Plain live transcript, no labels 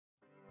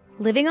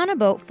Living on a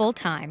boat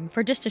full-time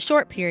for just a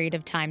short period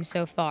of time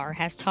so far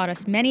has taught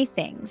us many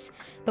things,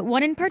 but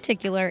one in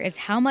particular is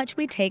how much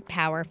we take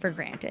power for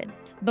granted.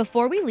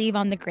 Before we leave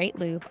on the Great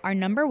Loop, our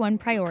 #1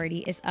 priority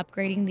is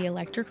upgrading the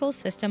electrical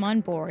system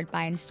on board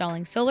by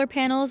installing solar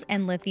panels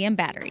and lithium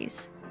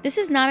batteries. This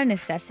is not a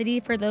necessity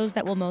for those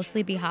that will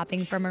mostly be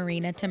hopping from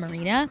marina to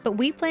marina, but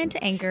we plan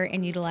to anchor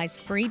and utilize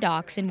free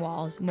docks and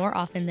walls more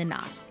often than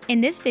not. In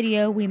this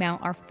video, we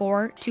mount our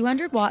 4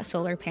 200-watt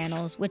solar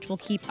panels, which will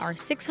keep our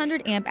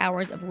 600 amp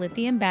hours of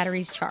lithium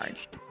batteries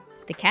charged.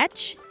 The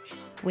catch?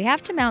 We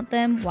have to mount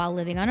them while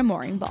living on a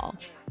mooring ball.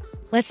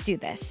 Let's do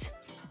this.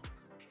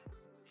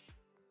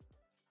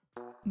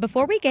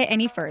 Before we get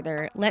any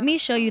further, let me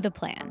show you the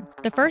plan.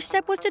 The first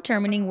step was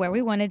determining where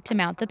we wanted to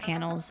mount the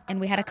panels, and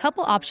we had a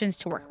couple options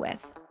to work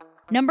with.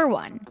 Number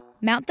 1,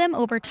 mount them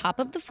over top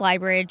of the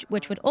flybridge,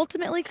 which would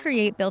ultimately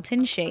create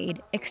built-in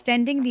shade,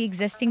 extending the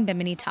existing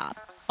bimini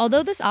top.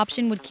 Although this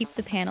option would keep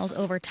the panels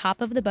over top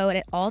of the boat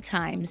at all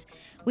times,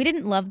 we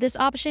didn't love this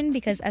option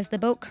because as the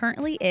boat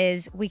currently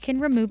is, we can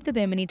remove the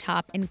bimini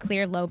top and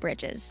clear low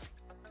bridges.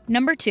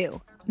 Number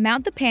 2,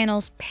 mount the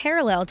panels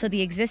parallel to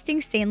the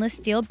existing stainless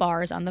steel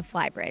bars on the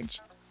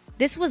flybridge.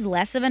 This was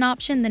less of an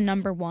option than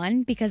number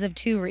 1 because of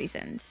 2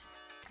 reasons.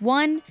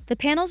 1, the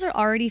panels are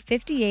already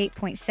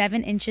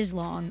 58.7 inches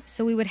long,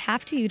 so we would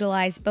have to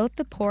utilize both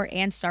the port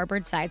and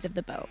starboard sides of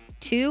the boat.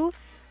 2,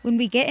 when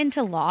we get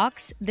into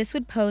locks, this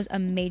would pose a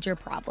major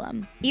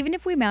problem. Even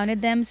if we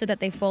mounted them so that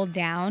they fold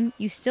down,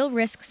 you still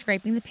risk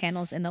scraping the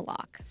panels in the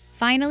lock.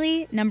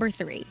 Finally, number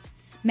 3.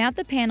 Mount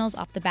the panels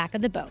off the back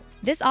of the boat.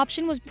 This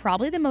option was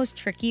probably the most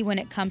tricky when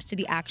it comes to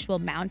the actual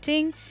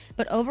mounting,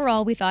 but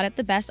overall we thought it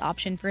the best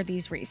option for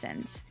these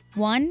reasons.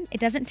 1, it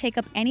doesn't take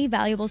up any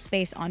valuable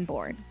space on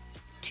board.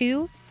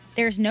 2,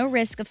 there's no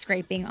risk of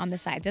scraping on the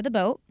sides of the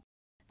boat.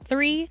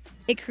 3,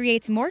 it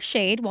creates more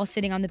shade while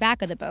sitting on the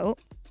back of the boat.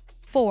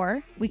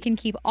 4, we can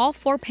keep all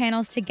 4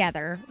 panels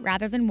together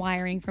rather than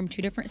wiring from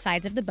 2 different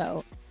sides of the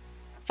boat.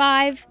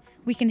 5,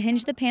 we can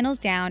hinge the panels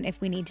down if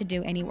we need to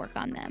do any work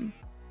on them.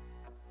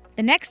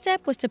 The next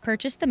step was to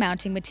purchase the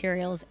mounting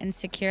materials and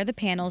secure the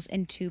panels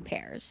in 2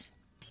 pairs.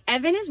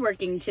 Evan is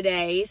working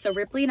today, so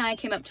Ripley and I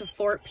came up to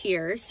Fort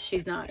Pierce.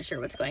 She's not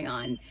sure what's going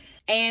on.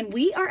 And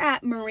we are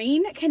at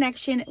Marine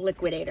Connection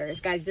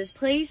Liquidators. Guys, this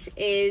place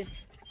is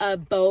a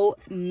boat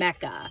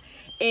mecca.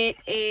 It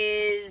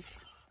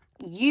is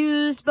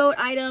used boat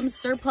items,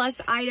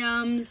 surplus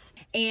items,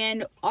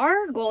 and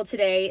our goal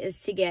today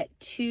is to get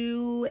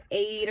 2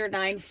 8 or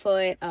 9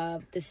 foot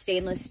of the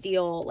stainless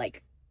steel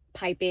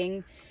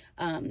piping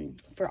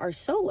for our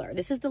solar.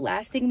 This is the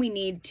last thing we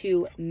need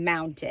to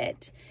mount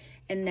it,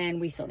 and then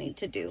we still need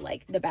to do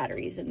the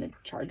batteries and the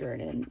charger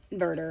and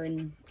inverter,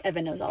 and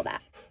Evan knows all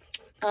that.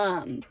 But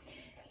I'm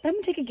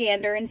gonna take a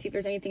gander and see if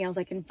there's anything else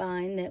I can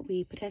find that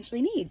we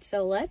potentially need.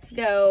 So let's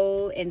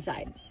go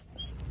inside.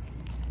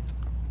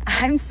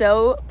 I'm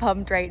so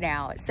pumped right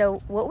now.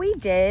 So what we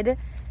did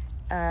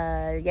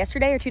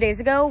yesterday or 2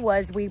 days ago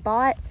was we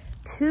bought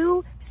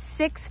 2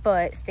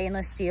 6-foot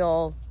stainless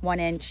steel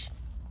 1-inch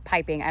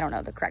piping. I don't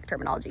know the correct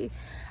terminology.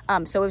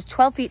 So it was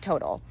 12 feet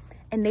total,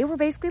 and they were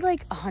basically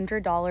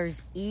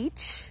 $100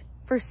 each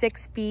for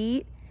 6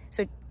 feet.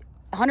 So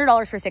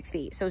 $100 for 6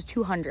 feet. So it was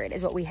 $200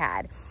 is what we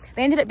had.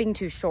 They ended up being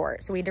too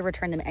short, so we had to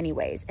return them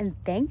anyways. And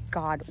thank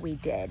God we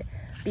did,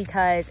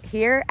 because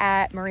here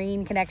at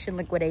Marine Connection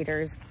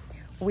Liquidators,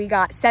 we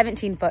got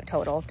 17 foot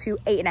total, 2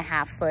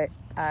 8.5 foot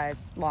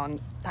long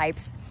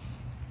pipes,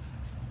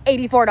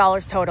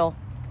 $84 total,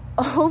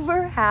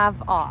 over half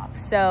off.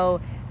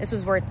 So this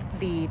was worth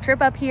the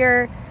trip up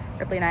here.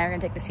 Ripley and I are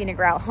gonna take the scenic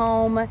route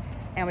home,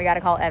 and we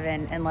gotta call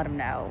Evan and let him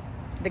know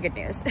the good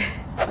news.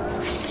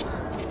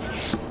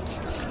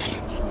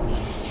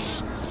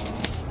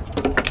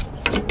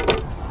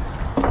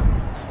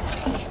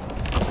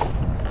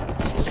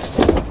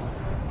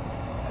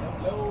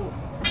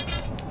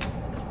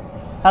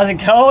 How's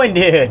it going,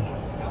 dude?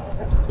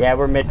 Yeah,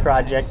 we're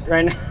mid-project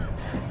right now.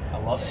 I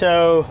love it.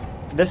 So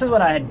this is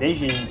what I had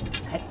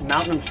visioned,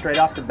 mounting them straight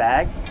off the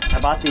bag.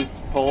 I bought these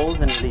poles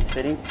and these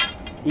fittings.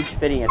 Each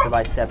fitting you have to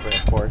buy separate,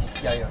 of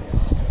course. Yeah.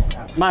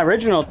 My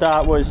original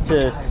thought was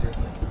to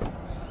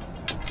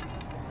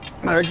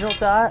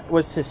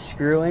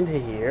screw into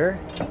here.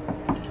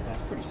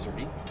 That's pretty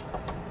sturdy.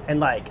 And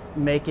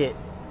make it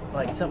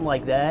something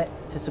like that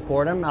to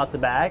support them out the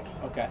back.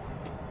 Okay.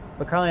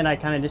 But Carly and I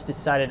kind of just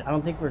decided, I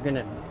don't think we're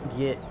gonna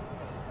get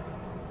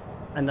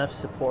enough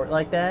support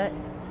like that.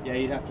 Yeah,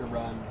 you'd have to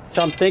run.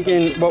 So I'm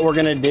thinking what we're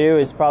gonna do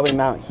is probably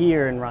mount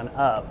here and run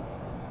up.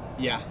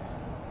 Yeah.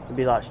 It'd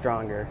be a lot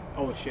stronger.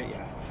 Oh shit,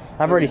 yeah.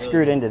 I've already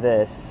screwed into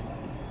this.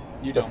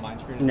 You don't mind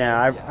screwing? No,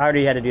 I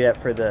already had to do that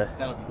for the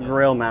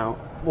grill mount.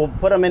 We'll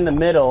put them in the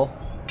middle,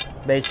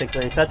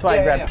 basically. So that's why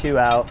I grabbed 2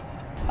 out.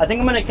 I think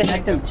I'm gonna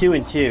connect them 2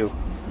 and 2.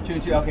 2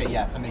 and 2. Okay,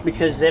 yes. Yeah,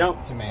 because they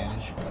don't to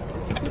manage.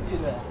 Do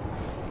that.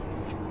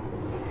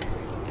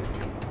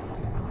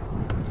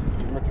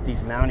 Look at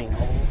these mounting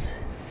holes.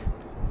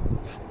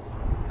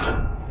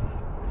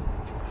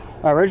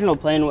 My original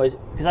plan was,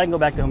 because I can go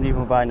back to Home Depot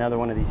and buy another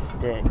one of these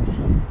sticks.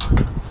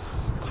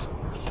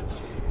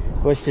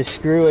 was to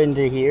screw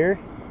into here.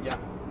 Yeah.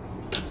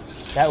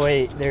 That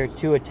way they're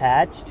two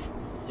attached.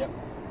 Yep.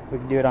 We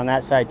can do it on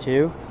that side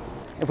too.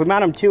 If we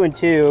mount them 2 and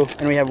 2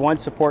 and we have one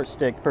support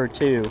stick per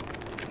 2,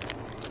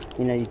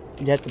 you know,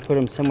 you'd have to put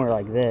them somewhere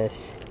like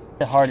this.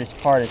 The hardest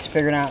part is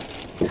figuring out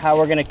how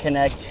we're gonna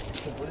connect.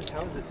 How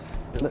is this?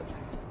 Look,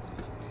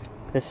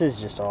 this is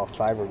just all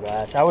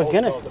fiberglass. I was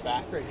gonna. So the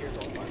back right here is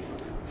all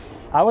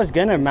fiberglass. I was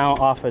gonna mount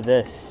off of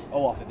this.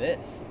 Oh, off of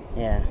this.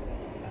 Yeah.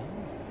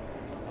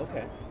 Oh.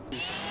 Okay.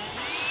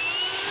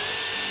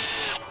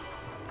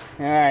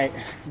 All right,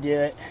 let's do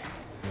it.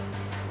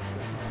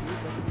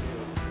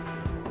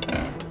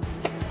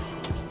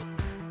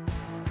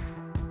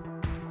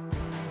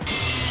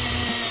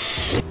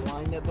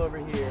 Lined up over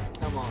here.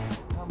 Come on.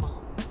 Come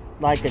on.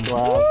 Like a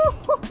glove.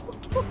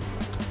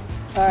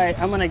 All right,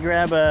 I'm gonna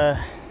grab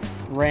a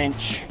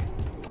wrench.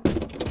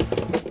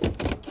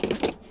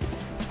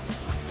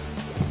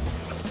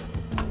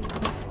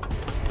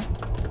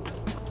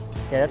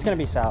 Yeah, that's gonna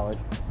be solid.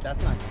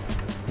 That's not.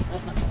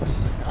 That's not.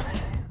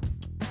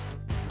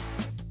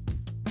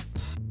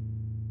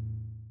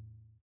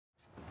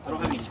 I don't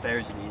have any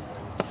spares of these.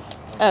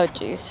 Oh,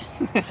 jeez.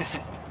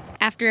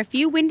 After a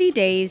few windy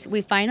days,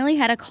 we finally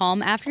had a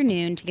calm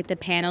afternoon to get the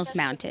panels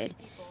mounted.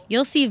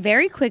 You'll see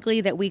very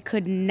quickly that we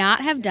could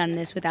not have done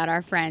this without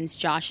our friends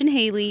Josh and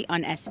Haley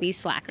on SV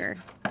Slacker.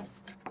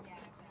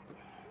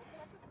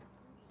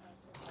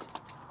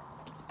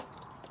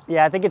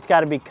 Yeah, I think it's got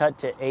to be cut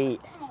to 8.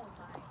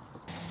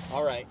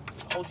 All right.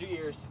 Hold your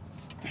ears.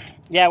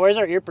 Yeah, where's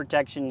our ear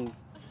protection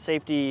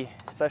safety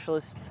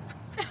specialist?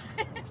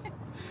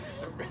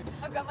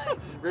 I've got my...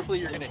 Ripley,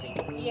 you're gonna hate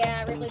this.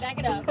 Yeah, Ripley, back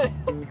it up.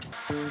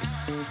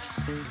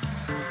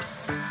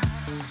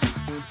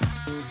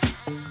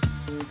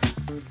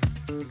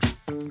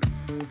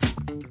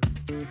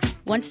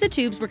 Once the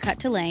tubes were cut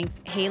to length,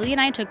 Haley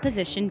and I took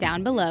position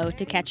down below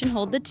to catch and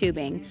hold the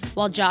tubing,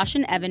 while Josh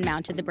and Evan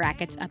mounted the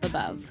brackets up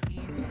above.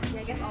 Yeah,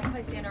 I guess I'll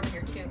probably stand over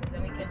here too, because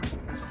then we can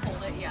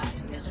hold it, yeah,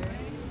 together.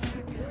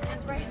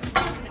 That's right.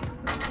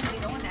 Are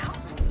you going now?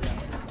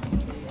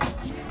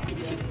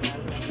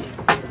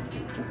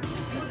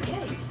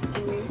 Okay.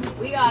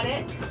 We got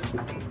it.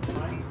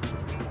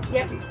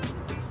 Yep.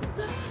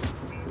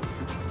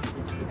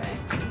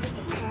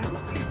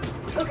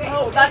 Okay.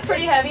 Oh, that's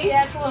pretty heavy.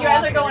 Yeah, it's a little. You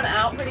guys are going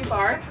out pretty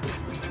far.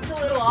 It's a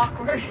little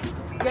awkward.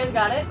 You guys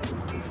got it?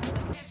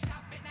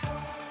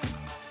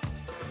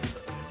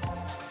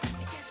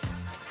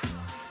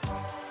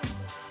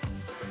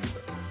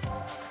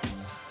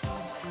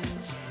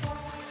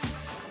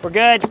 We're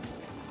good.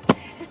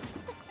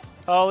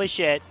 Holy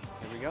shit.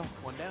 Here we go.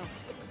 One down.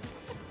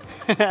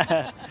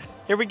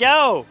 Here we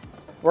go.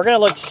 We're gonna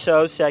look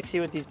so sexy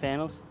with these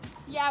panels.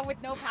 Yeah,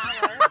 with no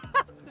power.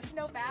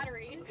 No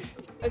batteries.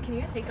 Oh, can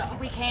you just take it off?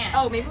 We can.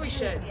 Oh, maybe we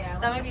should. Yeah.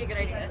 That might be a good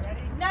idea.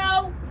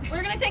 No!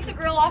 We're gonna take the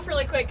grill off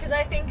really quick because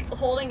I think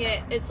holding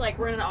it, it's like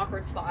we're in an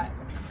awkward spot.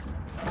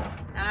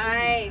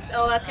 Nice.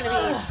 Oh, that's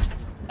gonna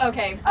be...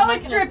 Okay. Oh,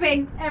 it's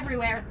dripping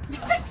everywhere.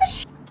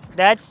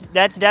 That's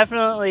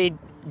definitely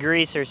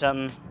grease or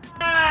something.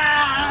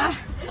 Ah!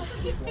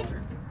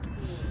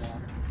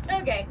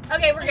 Okay.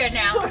 Okay, we're good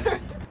now.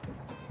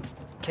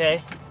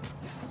 Okay.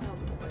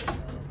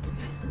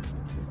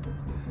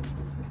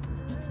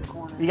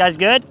 You guys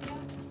good?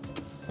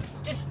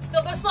 Just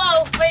still go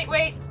slow. Wait,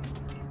 wait.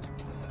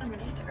 I'm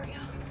gonna hit the area.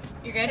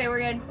 You're good? Okay, we're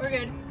good. We're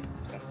good.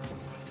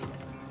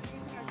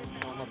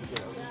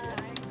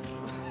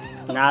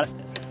 Not.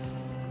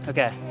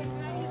 Okay.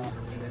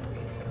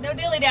 No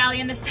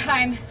dilly-dallying this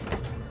time.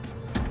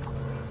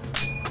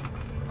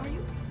 Are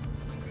you?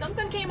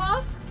 Something came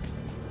off?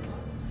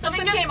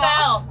 Something just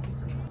fell.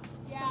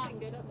 Yeah,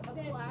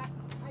 a flat.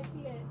 I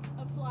see it.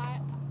 A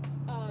flat.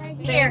 Right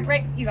here.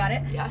 Right. You got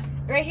it? Yeah.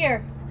 Right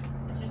here.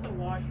 It's just a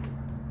wash.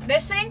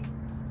 This thing?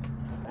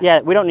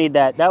 Yeah, we don't need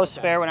that. That was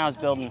spare when I was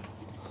building.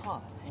 Huh.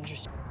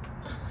 Interesting.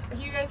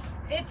 You guys,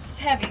 it's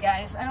heavy,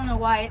 guys. I don't know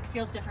why it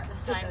feels different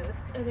this time.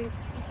 I think.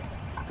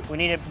 We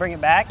need to bring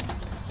it back.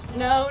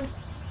 No,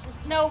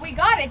 we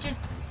got it. Just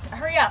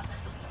hurry up.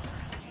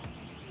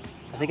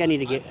 I think I need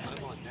to get.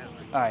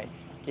 All right.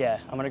 Yeah,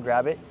 I'm gonna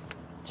grab it.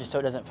 It's just so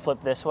it doesn't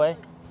flip this way.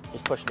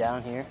 Just push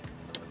down here,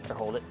 or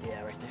hold it.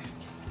 Yeah, right there.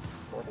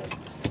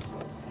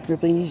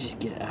 Ripley, you need to just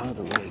get out of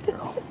the way,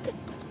 girl.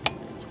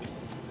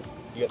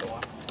 You got the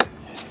walk.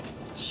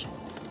 Shit.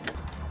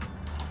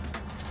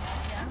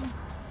 Yeah.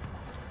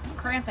 I'm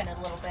cramping it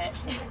a little bit.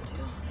 You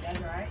guys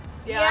all right?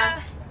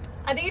 Yeah.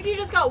 I think if you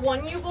just got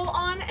one U-bolt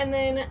on, and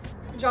then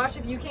Josh,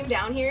 if you came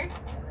down here.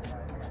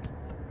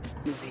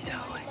 Move these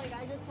out of the way. Like,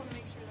 I just want to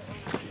make sure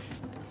that.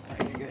 All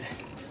right, you're good.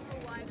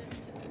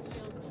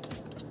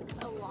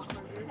 A lot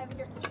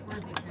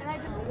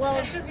harder. Well,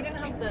 it's because we didn't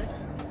have the.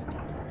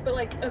 But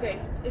like, okay,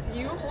 is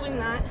you holding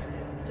that?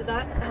 Did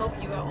that help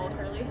you at all,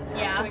 Carly?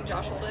 Yeah. Having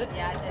Josh hold it?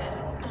 Yeah, it did.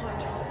 Oh, I'm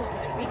just so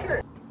much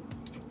weaker.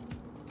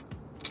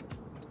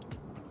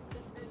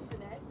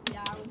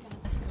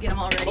 Let's get them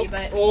all ready,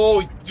 but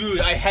Oh, dude,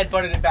 I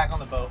headbutted it back on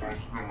the boat.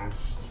 I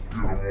was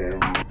gonna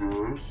get them all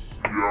with this.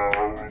 Yeah, I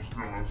was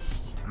gonna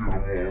get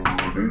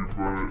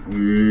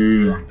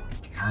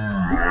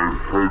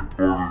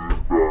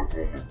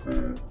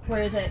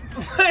Where is it?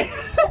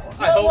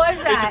 What was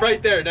that? It's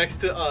right there next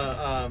to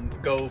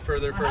go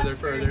further.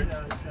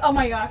 Oh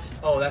my gosh.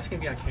 Oh, that's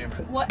gonna be on camera.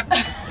 What?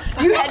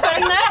 You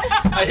headbutting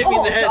that? I hit me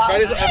in the head. God.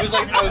 Right as I was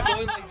going like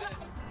this.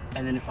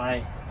 And then if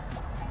I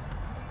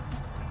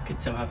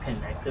could somehow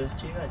connect those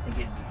two, I think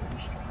it'd be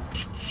pretty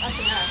strong. That's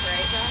enough,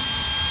 right,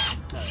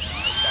 No,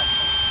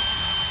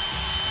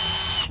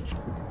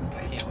 I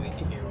can't wait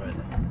to hear what.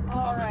 John?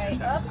 Alright,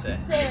 have to say.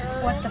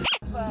 upstairs. What the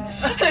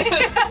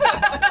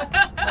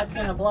that's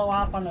gonna blow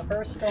off on the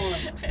first storm.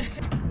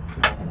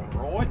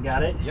 Roll it.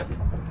 Got it? Yep.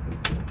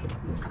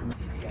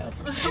 Got it.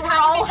 We're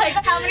all like,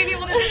 how many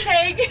people does it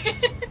take?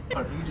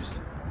 But if you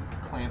just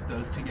clamp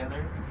those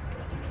together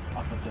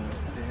off of the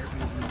there.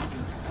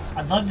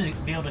 I'd love to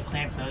be able to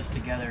clamp those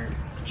together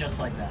just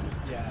like that.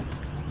 Yeah.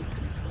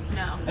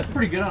 No. That's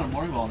pretty good on a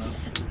morning ball though.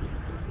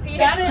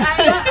 That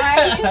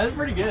is, That's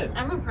pretty good.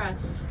 I'm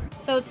impressed.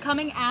 So it's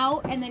coming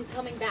out and then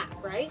coming back,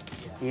 right?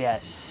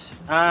 Yes.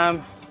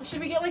 Should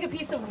we get like a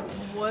piece of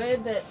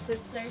wood that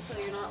sits there so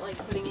you're not like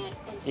putting it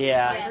into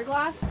Yeah.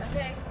 fiberglass?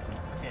 Okay.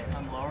 Okay, if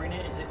I'm lowering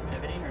it, is it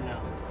pivoting or no?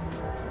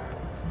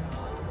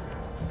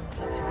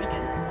 It's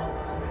squeaking.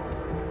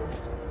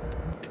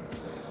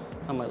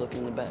 How am I looking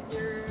in the back?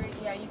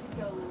 Yeah, you can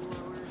go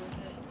lower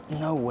with it.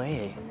 No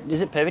way.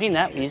 Is it pivoting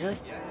that easily?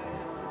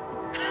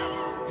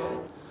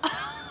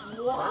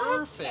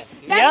 Perfect.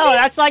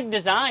 That's like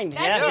designed.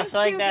 That yeah, seems just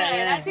like too that. good.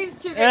 Yeah. That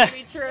seems too good to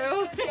be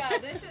true. Yeah,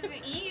 this is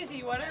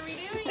easy. What are we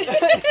doing?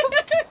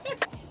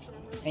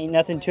 Ain't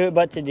nothing to it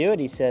but to do it,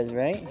 he says,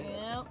 right? Yep.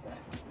 Oh,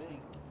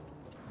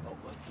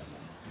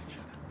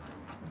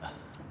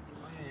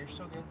 yeah, you're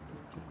still good.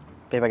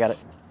 Babe, I got it.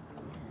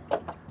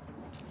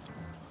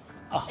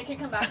 It can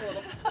come back a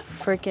little.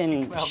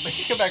 Freaking. Well, make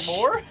it come back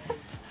more.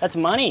 That's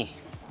money.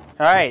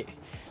 All right,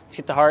 let's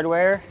get the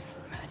hardware.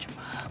 Match 'em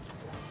up.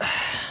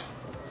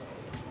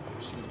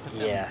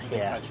 Yeah.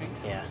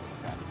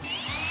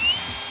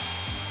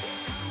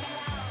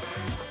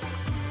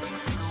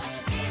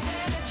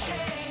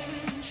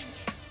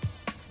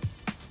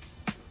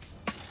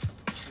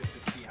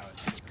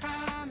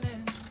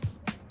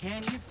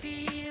 Can you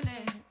feel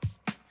it?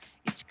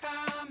 It's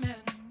coming.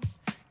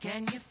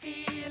 Can you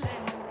feel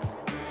it?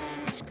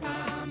 It's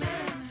coming.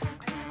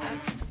 I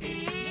can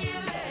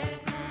feel it.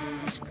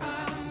 It's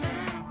coming.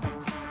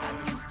 I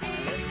can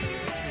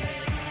feel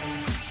it.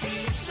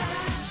 Seems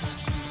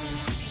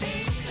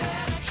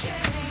like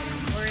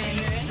change. We're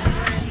in.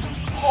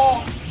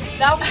 Oh,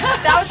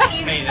 that was the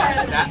easy Hey,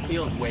 part. that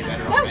feels way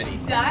better already.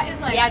 That is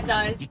like. Yeah, it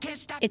does. You can't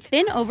stop. It's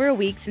been over a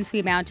week since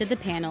we mounted the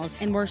panels,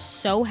 and we're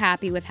so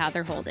happy with how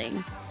they're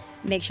holding.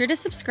 Make sure to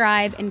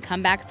subscribe and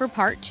come back for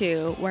part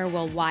 2, where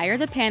we'll wire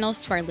the panels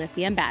to our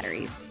lithium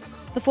batteries.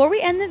 Before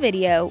we end the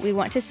video, we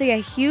want to say a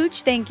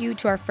huge thank you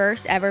to our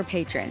first ever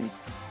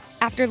patrons.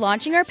 After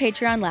launching our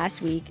Patreon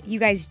last week, you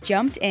guys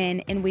jumped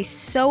in, and we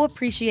so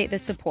appreciate the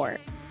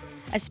support.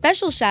 A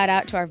special shout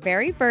out to our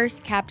very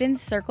first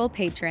Captain's Circle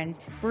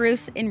patrons,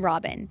 Bruce and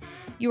Robin.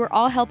 You are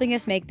all helping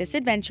us make this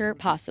adventure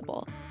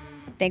possible.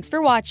 Thanks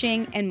for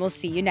watching, and we'll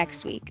see you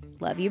next week.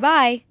 Love you,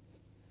 bye!